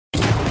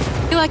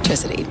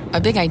Electricity,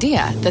 a big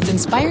idea that's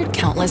inspired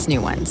countless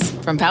new ones.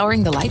 From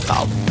powering the light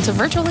bulb to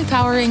virtually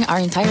powering our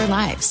entire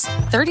lives.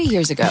 30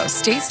 years ago,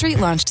 State Street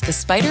launched the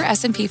Spider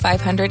S&P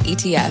 500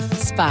 ETF,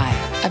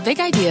 SPY. A big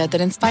idea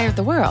that inspired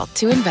the world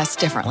to invest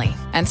differently.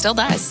 And still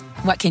does.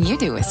 What can you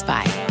do with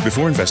SPY?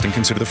 Before investing,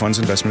 consider the fund's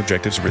investment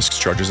objectives, risks,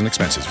 charges, and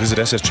expenses. Visit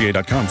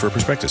ssga.com for a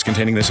prospectus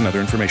containing this and other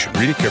information.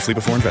 Read it carefully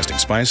before investing.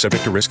 SPY is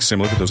subject to risks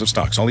similar to those of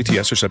stocks. All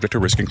ETFs are subject to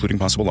risk, including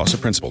possible loss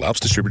of principal. Alps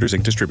Distributors,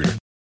 Inc. Distributor.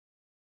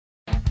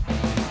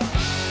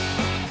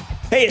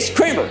 Hey, it's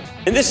Cramer,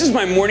 and this is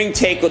my morning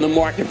take on the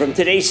market from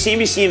today's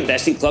CNBC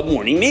Investing Club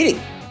morning meeting.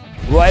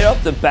 Right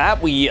off the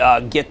bat, we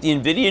get the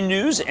Nvidia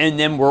news, and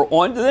then we're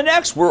on to the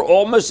next. We're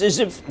almost as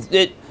if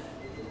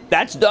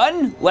that's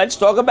done. Let's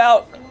talk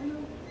about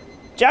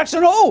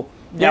Jackson Hole.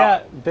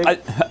 Yeah, now,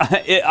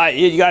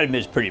 you got to admit,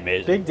 it's pretty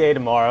amazing. Big day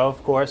tomorrow,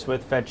 of course,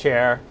 with Fed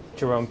Chair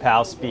Jerome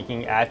Powell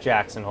speaking at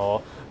Jackson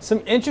Hole.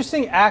 Some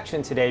interesting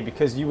action today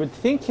because you would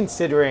think,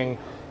 considering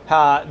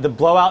the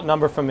blowout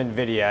number from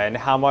Nvidia and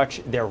how much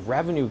their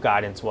revenue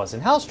guidance was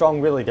and how strong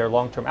really their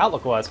long-term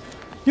outlook was,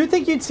 you'd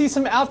think you'd see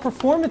some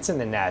outperformance in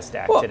the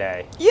NASDAQ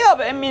today. Yeah,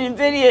 but I mean,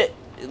 Nvidia,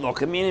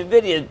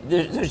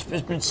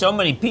 there's been so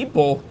many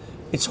people,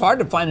 it's hard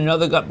to find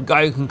another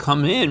guy who can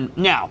come in.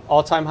 Now,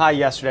 all-time high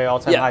yesterday,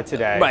 all-time high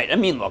today. Right. I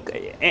mean, look,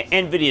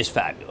 Nvidia is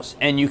fabulous.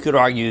 And you could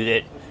argue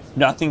that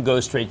nothing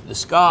goes straight to the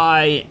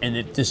sky and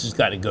that this has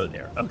got to go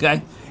there,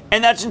 okay?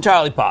 And that's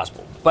entirely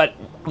possible. But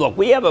look,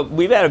 we've had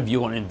a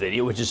view on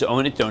Nvidia, which is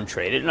own it, don't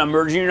trade it, and I'm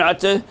urging you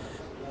not to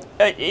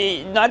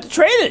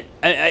trade it.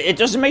 It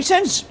doesn't make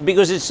sense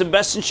because it's the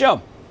best in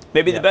show,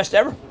 maybe the best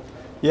ever.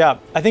 Yeah,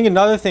 I think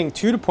another thing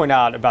too to point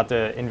out about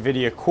the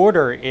Nvidia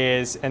quarter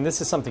is, and this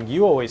is something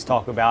you always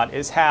talk about,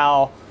 is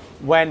how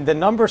when the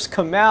numbers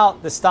come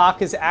out, the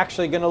stock is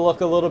actually going to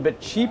look a little bit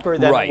cheaper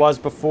than it was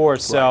before.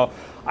 So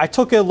I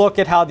took a look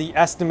at how the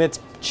estimates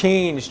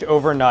changed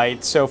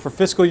overnight. So for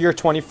fiscal year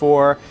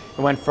 24,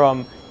 it went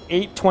from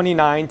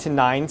 829 to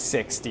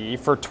 960.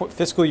 For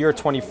fiscal year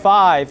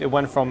 25, it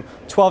went from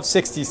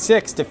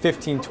 1266 to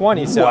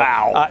 1520. So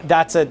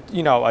that's a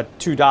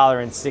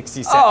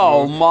 $2.60.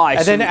 Oh my!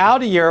 And then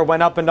out a year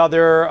went up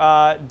another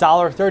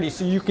 $1.30.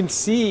 So you can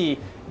see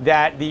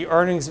that the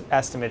earnings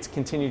estimates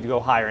continue to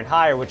go higher and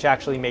higher, which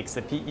actually makes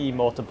the PE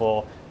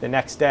multiple the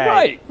next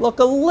day look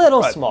a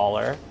little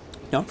smaller.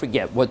 Don't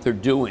forget what they're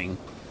doing.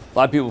 A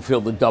lot of people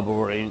feel the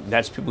double rating.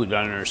 That's people who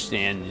don't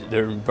understand.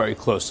 They're in very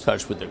close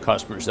touch with their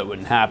customers. That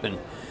wouldn't happen.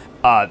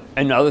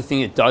 Another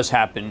thing that does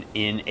happen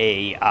in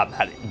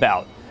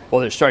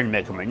they're starting to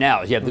make them right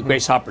now, is you have the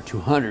Grace Hopper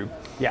 200.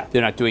 Yeah.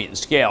 They're not doing it in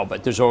scale,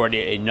 but there's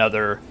already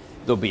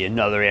there'll be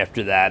another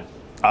after that.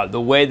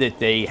 The way that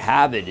they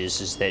have it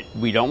is that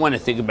we don't want to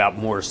think about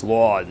Moore's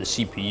Law in the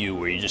CPU,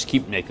 where you just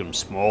keep making them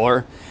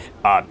smaller.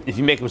 If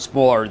you make them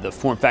smaller, the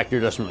form factor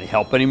doesn't really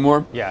help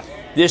anymore. Yeah.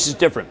 This is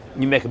different.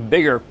 You make them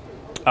bigger,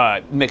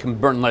 make them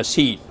burn less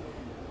heat.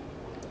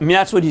 I mean,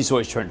 that's what he's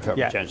always trying to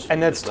change.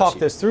 And let's talk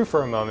this through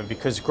for a moment,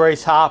 because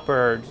Grace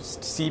Hopper,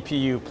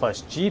 CPU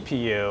plus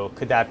GPU,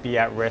 could that be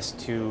at risk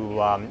to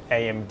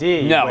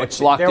AMD? No,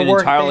 it's locked in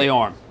entirely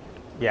ARM.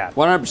 Yeah.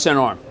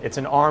 100% ARM. It's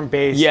an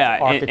ARM-based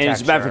architecture. And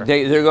as a matter of fact,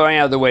 they're going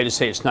out of their way to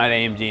say it's not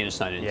AMD and it's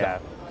not Intel. Yeah.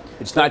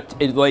 It's not.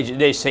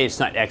 They say it's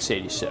not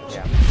x86.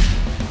 Yeah.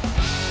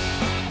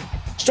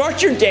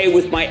 Start your day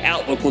with my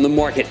outlook on the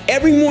market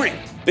every morning.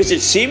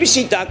 Visit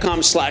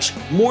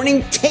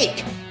CNBC.com/morning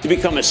take to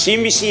become a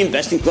CNBC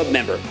Investing Club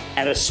member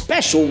at a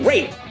special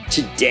rate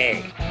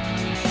today.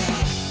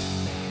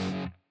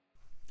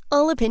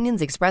 All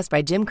opinions expressed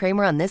by Jim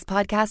Cramer on this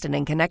podcast and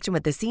in connection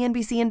with the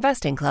CNBC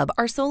Investing Club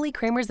are solely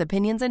Cramer's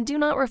opinions and do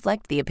not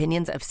reflect the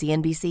opinions of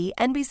CNBC,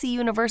 NBC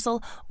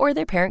Universal, or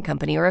their parent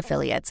company or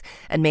affiliates,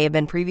 and may have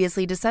been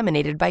previously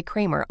disseminated by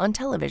Cramer on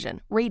television,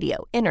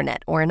 radio,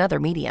 internet, or another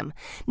medium.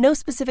 No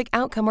specific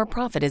outcome or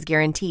profit is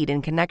guaranteed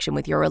in connection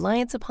with your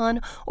reliance upon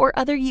or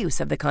other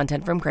use of the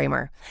content from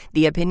Cramer.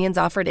 The opinions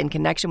offered in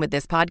connection with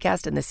this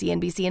podcast and the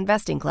CNBC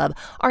Investing Club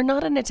are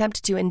not an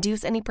attempt to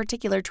induce any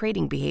particular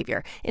trading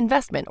behavior,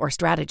 investment, or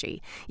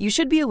strategy. You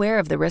should be aware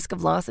of the risk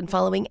of loss in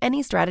following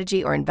any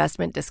strategy or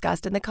investment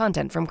discussed in the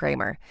content from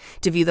Cramer.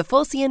 To view the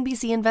full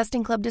CNBC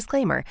Investing Club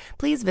disclaimer,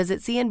 please visit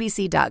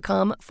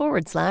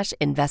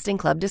cnbc.com/investing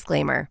club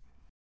disclaimer.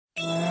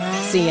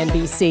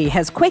 CNBC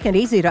has quick and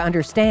easy to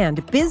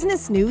understand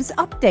business news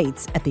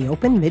updates at the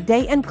open,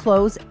 midday, and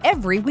close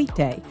every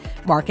weekday.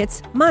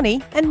 Markets,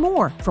 money, and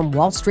more from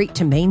Wall Street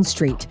to Main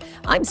Street.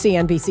 I'm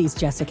CNBC's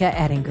Jessica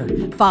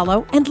Ettinger.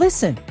 Follow and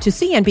listen to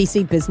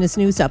CNBC Business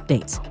News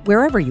Updates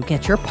wherever you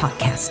get your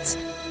podcasts.